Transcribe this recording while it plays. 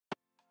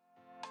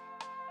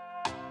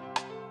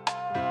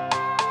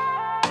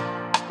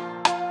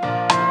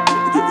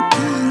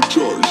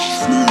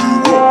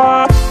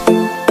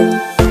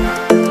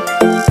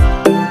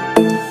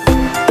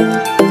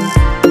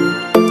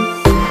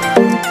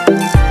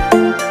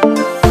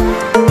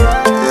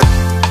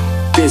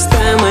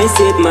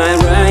set my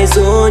eyes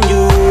on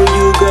you.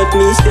 You got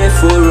me stay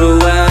for a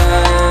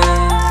while.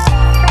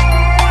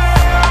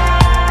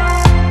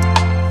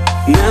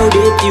 Now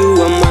that you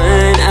are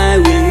mine, I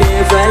will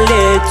never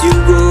let you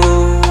go.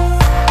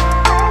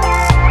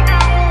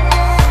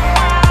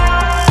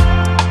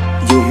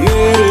 You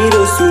MERI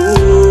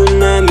ROSSUN,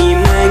 nami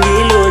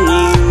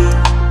mangiloni.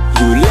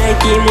 You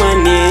like him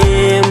one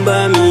name,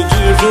 but me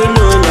give him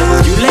on you.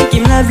 You like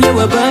him lovely,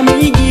 but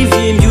me give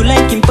him. You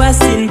like him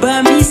passing,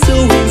 but me so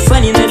him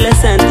funny. Not like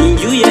something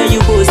you, yeah, you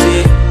both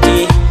say,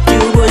 eh,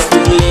 you both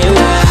know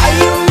lewa. Are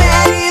you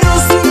MERI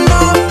ROSSUN?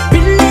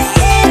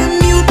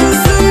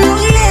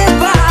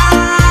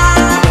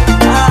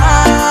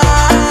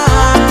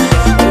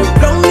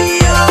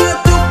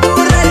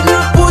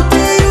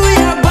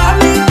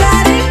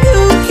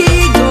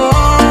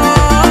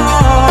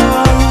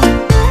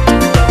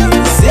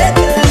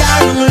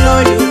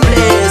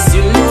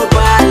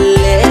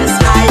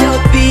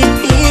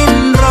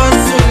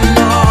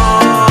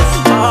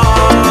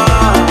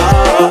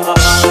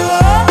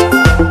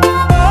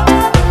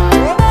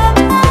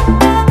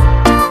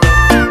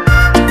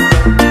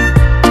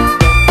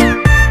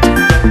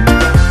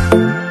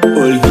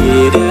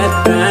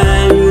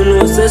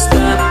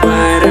 Stop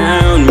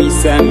around me,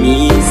 I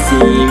miss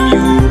him.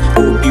 You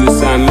hope you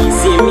saw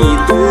missing me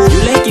too. You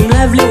like him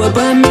lovely,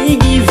 but me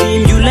give him.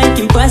 You like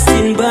him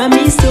passing, but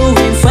me so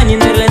him funny.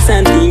 Not like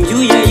something you,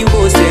 yeah, you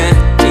both say,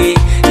 eh,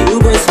 you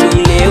both from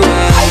lewa.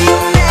 Are you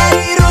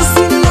MERI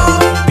ROSSUN?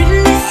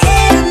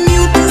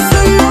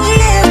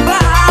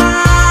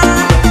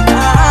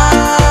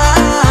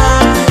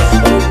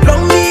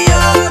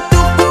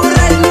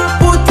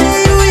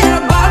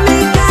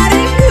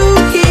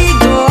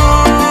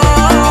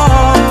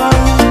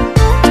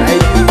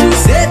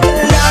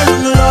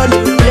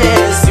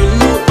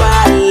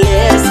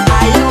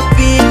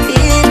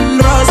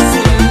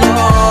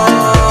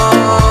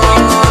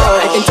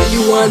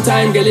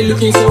 Time, girl, you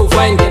looking so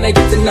fine. Can I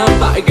get the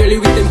number? A girlie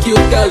with them cute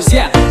curves,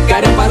 yeah.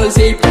 Got a bottle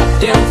shaped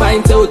up, damn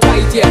fine, so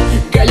tight, yeah.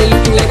 Girl, you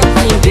looking like a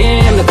fine,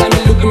 damn. The time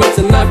you looking, it's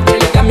enough, girl,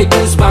 you got me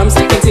goosebumps.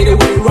 I can say the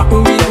word.